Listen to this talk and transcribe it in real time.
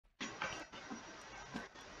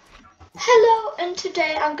Hello, and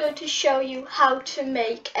today I'm going to show you how to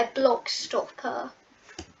make a block stopper.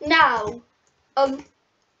 Now,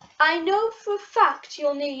 I know for a fact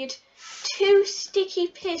you'll need 2 sticky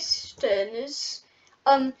pistons.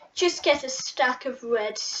 Just get a stack of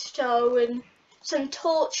redstone, some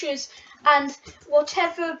torches, and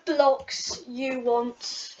whatever blocks you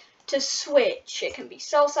want to switch. It can be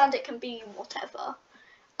soul sand, it can be whatever.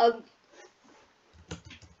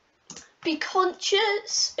 Be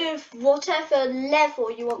conscious of whatever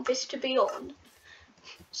level you want this to be on.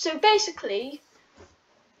 So basically,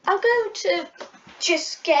 I'm going to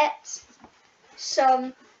just get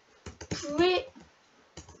some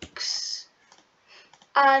bricks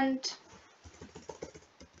and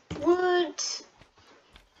wood,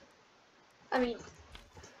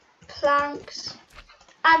 planks,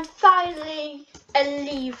 and finally a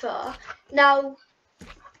lever. Now,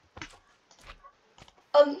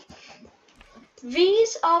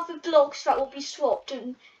 these are the blocks that will be swapped,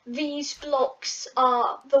 and these blocks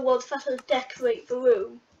are the ones that will decorate the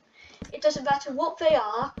room. It doesn't matter what they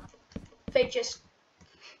are, they just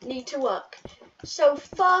need to work. So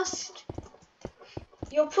first,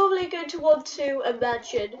 you're probably going to want to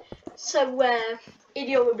imagine somewhere in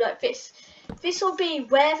your room like this. This will be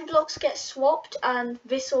where the blocks get swapped, and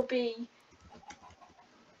this will be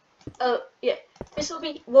this will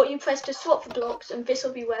be what you press to swap the blocks, and this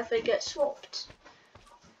will be where they get swapped.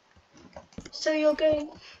 So you're going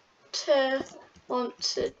to want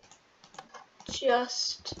to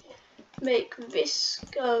just make this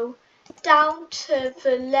go down to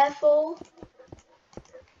the level,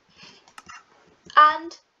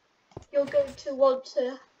 and you're going to want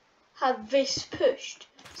to have this pushed,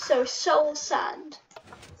 so soul sand.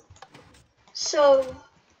 So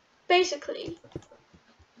basically,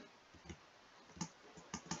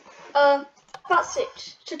 that's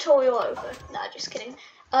it, tutorial over. Nah, just kidding.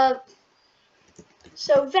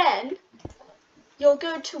 So then you're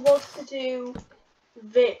going to want to do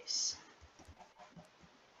this.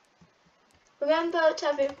 Remember to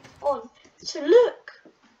have it on. So look,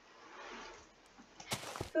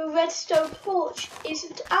 the redstone torch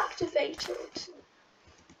isn't activated.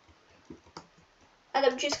 And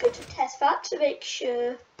I'm just going to test that to make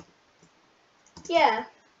sure. Yeah.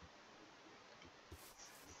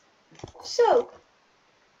 So,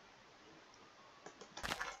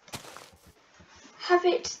 have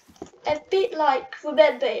it a bit like,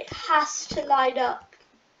 remember, it has to line up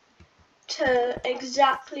to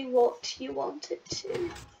exactly what you want it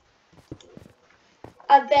to.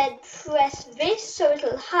 And then press this so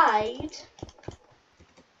it'll hide.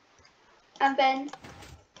 And then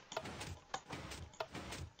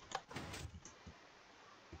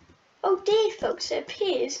oh dear folks, it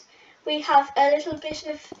appears we have a little bit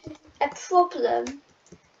of a problem.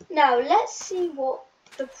 Now let's see what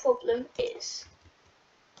the problem is.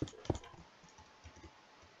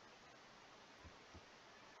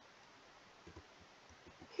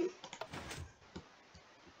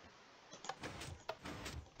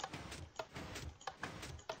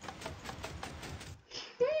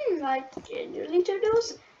 I genuinely don't know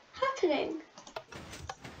what's happening.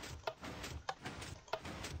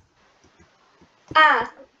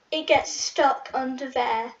 Ah, it gets stuck under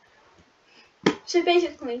there. So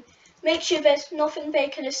basically, make sure there's nothing they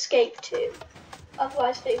can escape to,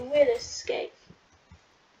 otherwise they will escape.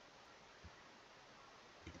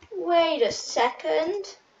 Wait a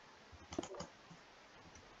second.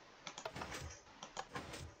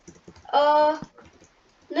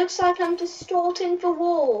 Looks like I'm distorting the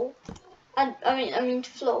wall. And I mean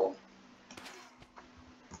floor.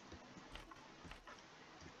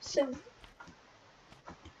 So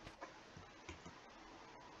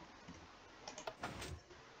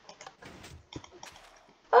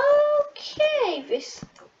okay, this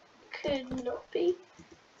could not be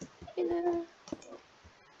in a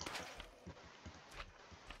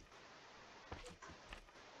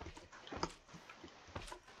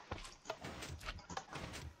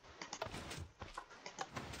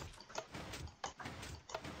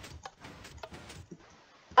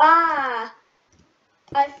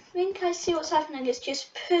I think I see what's happening. It's just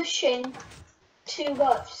pushing too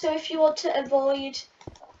much. So if you want to avoid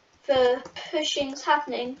the pushings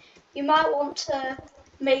happening, you might want to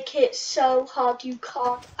make it so hard you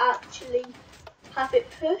can't actually have it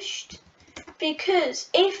pushed. Because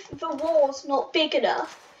if the wall's not big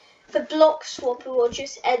enough, the block swapper will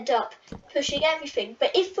just end up pushing everything.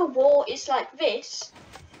 But if the wall is like this,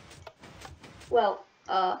 well,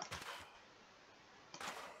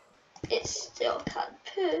 it still can't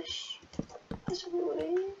push. That's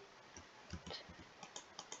weird.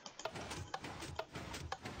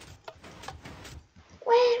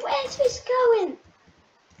 Wait. Where's this going?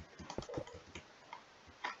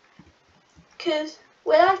 Because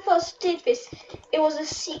when I first did this, it was a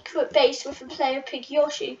secret base with a player pig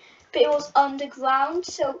Yoshi, but it was underground,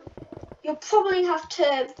 so you'll probably have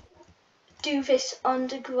to do this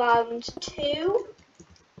underground too.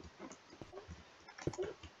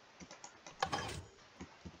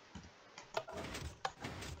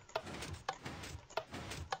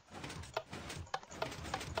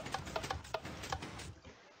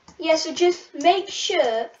 Yeah, so just make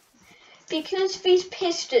sure, because these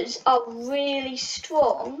pistons are really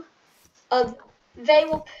strong, they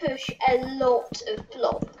will push a lot of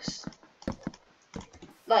blocks.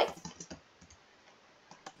 Like,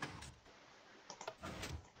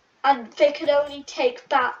 and they can only take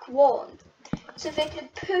back one. So they can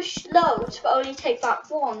push loads but only take back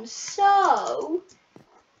one. So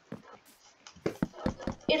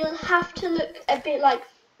it'll have to look a bit like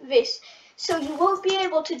this. So you won't be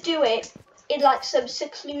able to do it in like some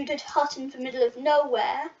secluded hut in the middle of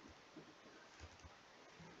nowhere.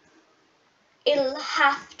 It'll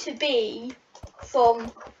have to be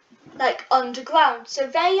from like underground. So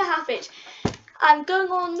there you have it. I'm going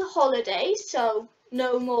on holiday, so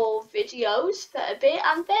no more videos for a bit,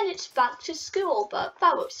 and then it's back to school, but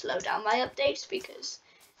that won't slow down my updates because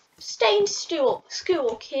stay in school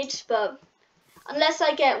kids, but unless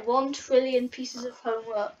I get 1 trillion pieces of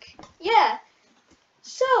homework. Yeah,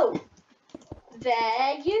 so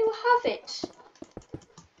there you have it.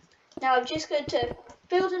 Now I'm just going to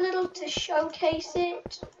build a little to showcase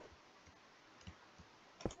it.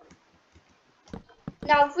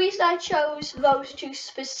 Now the reason I chose those 2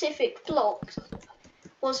 specific blocks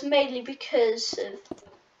was mainly because of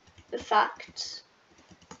the fact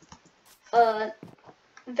they're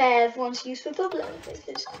the ones used for bubble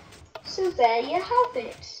elevators. So there you have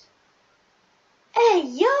it. Hey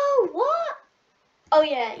yo, what? Oh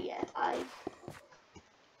yeah,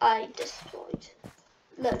 I destroyed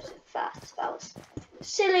loads of that. That was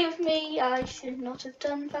silly of me. I should not have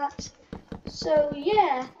done that. So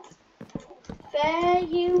yeah, there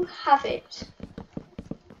you have it.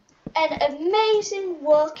 An amazing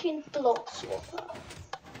working block swapper.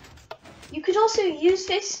 You could also use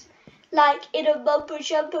this like in a mumbo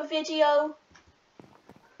jumbo video.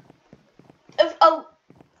 Oh,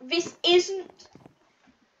 this isn't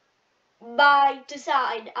my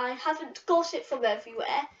design. I haven't got it from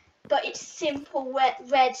everywhere, but it's simple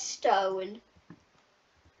redstone.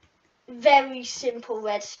 Very simple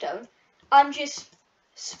redstone. I'm just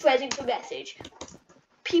spreading the message.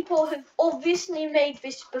 People have obviously made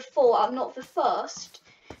this before. I'm not the first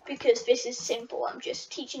because this is simple. I'm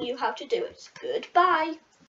just teaching you how to do it. Goodbye.